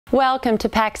Welcome to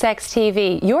PaxX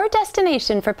TV, your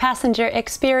destination for passenger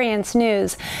experience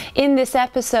news. In this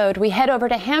episode, we head over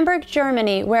to Hamburg,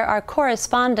 Germany, where our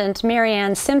correspondent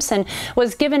Marianne Simpson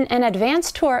was given an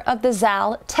advanced tour of the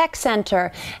ZAL Tech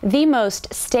Center, the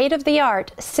most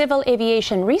state-of-the-art civil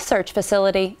aviation research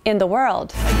facility in the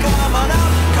world.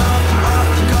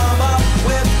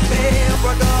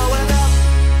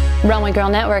 Runway Girl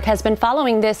Network has been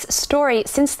following this story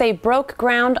since they broke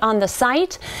ground on the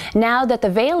site. Now that the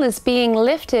veil is being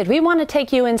lifted, we want to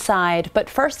take you inside. But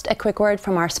first, a quick word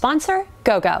from our sponsor,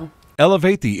 GoGo.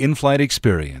 Elevate the in-flight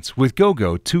experience with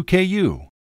GoGo 2KU.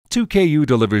 2KU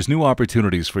delivers new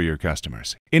opportunities for your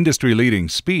customers. Industry-leading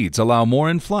speeds allow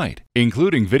more in flight,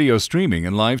 including video streaming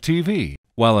and live TV,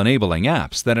 while enabling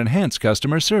apps that enhance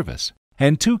customer service.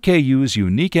 And 2KU's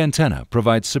unique antenna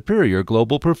provides superior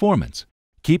global performance,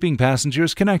 keeping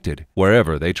passengers connected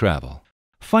wherever they travel.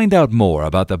 Find out more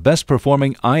about the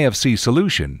best-performing IFC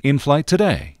solution in flight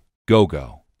today.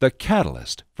 GoGo, the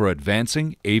catalyst for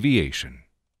advancing aviation.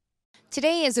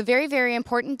 Today is a very, very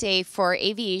important day for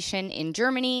aviation in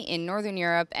Germany, in Northern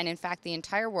Europe, and in fact the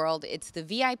entire world. It's the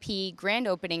VIP grand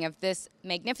opening of this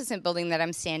magnificent building that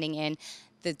I'm standing in,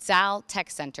 the ZAL Tech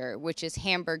Center, which is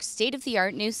Hamburg's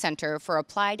state-of-the-art new center for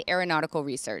applied aeronautical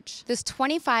research. This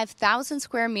 25,000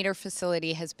 square meter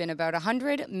facility has been about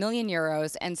 100 million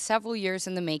euros and several years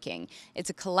in the making.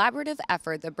 It's a collaborative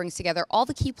effort that brings together all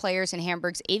the key players in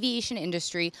Hamburg's aviation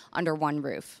industry under one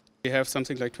roof. We have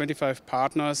something like 25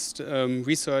 partners doing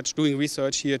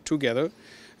research here together,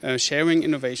 sharing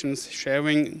innovations,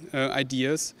 sharing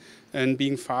ideas, and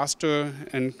being faster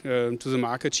and to the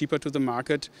market, cheaper to the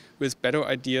market, with better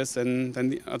ideas than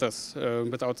the others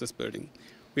without this building.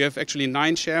 We have actually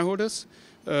 9 shareholders.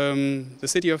 The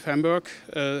city of Hamburg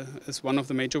is one of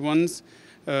the major ones.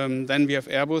 Then we have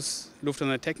Airbus,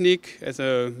 Lufthansa Technik as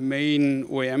a main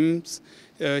OEMs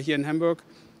here in Hamburg.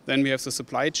 Then we have the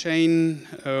supply chain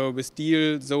with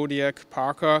Diehl, Zodiac,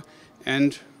 Parker,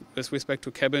 and with respect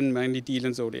to cabin, mainly Diehl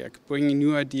and Zodiac, bringing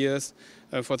new ideas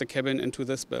for the cabin into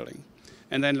this building.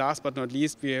 And then last but not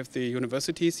least, we have the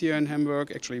universities here in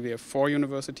Hamburg. Actually, we have 4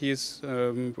 universities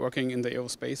working in the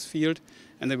aerospace field,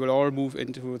 and they will all move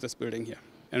into this building here.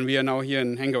 And we are now here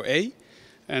in Hangar A.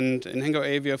 And in Hangar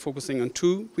A, we are focusing on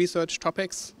 2 research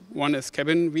topics. One is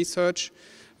cabin research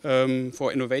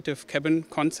for innovative cabin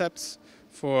concepts,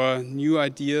 for new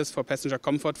ideas for passenger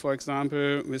comfort, for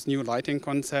example, with new lighting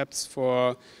concepts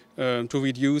to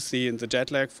reduce the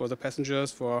jet lag for the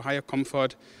passengers, for higher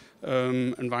comfort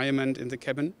environment in the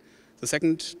cabin. The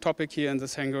second topic here in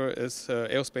this hangar is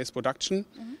aerospace production.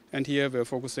 And here we're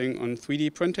focusing on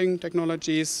 3D printing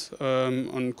technologies,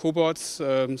 on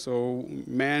cobots, so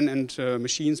man and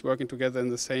machines working together in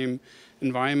the same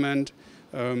environment,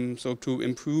 so to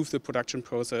improve the production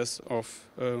process of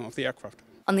the aircraft.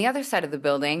 On the other side of the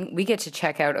building, we get to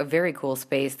check out a very cool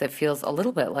space that feels a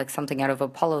little bit like something out of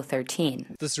Apollo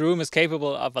 13. This room is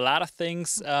capable of a lot of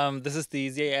things. This is the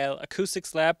ZAL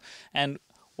Acoustics Lab, and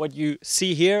what you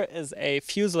see here is a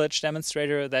fuselage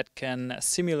demonstrator that can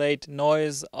simulate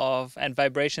noise and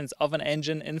vibrations of an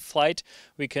engine in flight.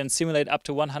 We can simulate up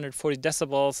to 140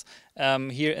 decibels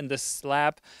here in this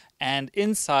lab. And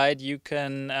inside you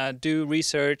can do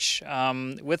research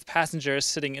with passengers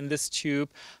sitting in this tube,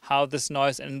 how this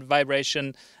noise and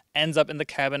vibration ends up in the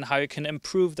cabin, how you can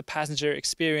improve the passenger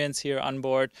experience here on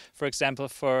board, for example,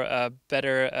 for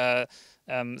better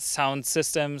sound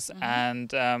systems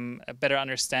and a better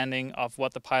understanding of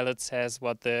what the pilot says,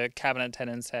 what the cabin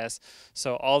attendant says.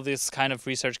 So all this kind of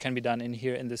research can be done in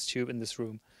here in this tube, in this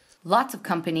room. Lots of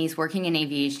companies working in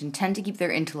aviation tend to keep their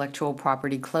intellectual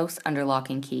property close under lock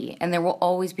and key, and there will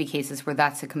always be cases where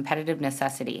that's a competitive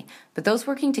necessity. But those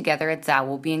working together at ZAL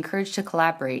will be encouraged to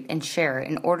collaborate and share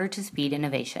in order to speed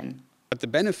innovation. But the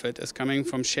benefit is coming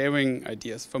from sharing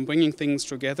ideas, from bringing things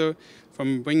together,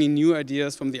 from bringing new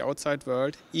ideas from the outside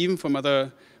world, even from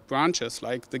other branches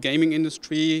like the gaming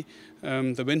industry,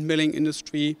 the windmilling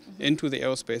industry, into the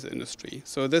aerospace industry.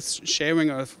 So this sharing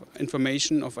of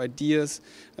information, of ideas,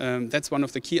 that's one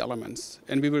of the key elements.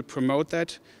 And we will promote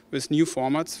that with new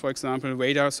formats, for example,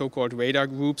 radar, so-called radar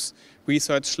groups,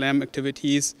 research slam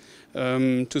activities,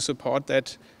 to support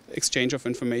that exchange of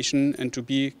information and to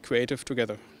be creative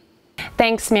together.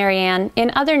 Thanks, Marianne.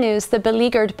 In other news, the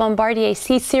beleaguered Bombardier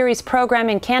CSeries program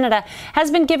in Canada has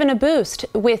been given a boost,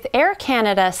 with Air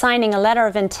Canada signing a letter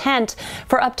of intent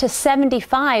for up to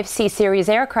 75 CSeries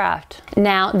aircraft.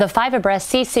 Now, the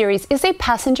 5-abreast CSeries is a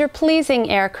passenger-pleasing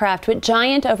aircraft with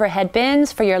giant overhead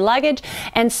bins for your luggage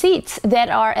and seats that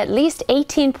are at least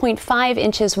 18.5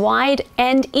 inches wide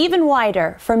and even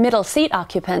wider for middle seat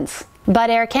occupants.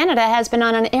 But Air Canada has been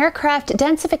on an aircraft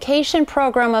densification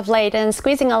program of late and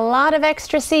squeezing a lot of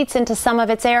extra seats into some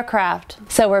of its aircraft.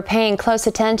 So we're paying close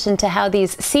attention to how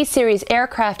these C-Series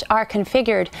aircraft are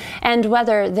configured and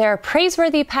whether their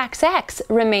praiseworthy Pax X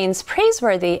remains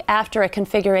praiseworthy after a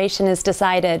configuration is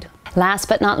decided. Last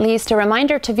but not least, a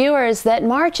reminder to viewers that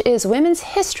March is Women's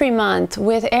History Month,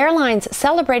 with airlines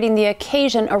celebrating the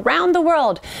occasion around the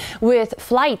world with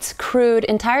flights crewed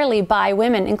entirely by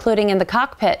women, including in the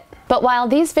cockpit. But while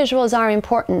these visuals are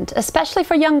important, especially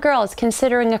for young girls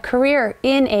considering a career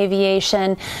in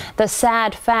aviation, the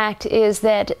sad fact is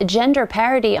that gender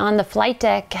parity on the flight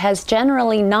deck has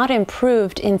generally not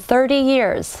improved in 30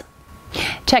 years.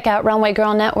 Check out Runway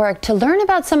Girl Network to learn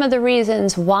about some of the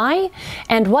reasons why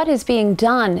and what is being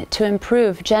done to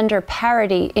improve gender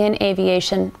parity in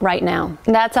aviation right now.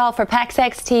 That's all for Pax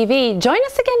X TV. Join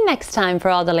us again next time for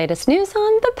all the latest news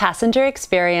on the passenger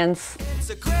experience. It's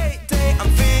a great day, I'm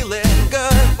feeling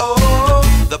good.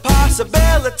 Oh, the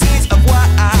possibilities of what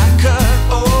I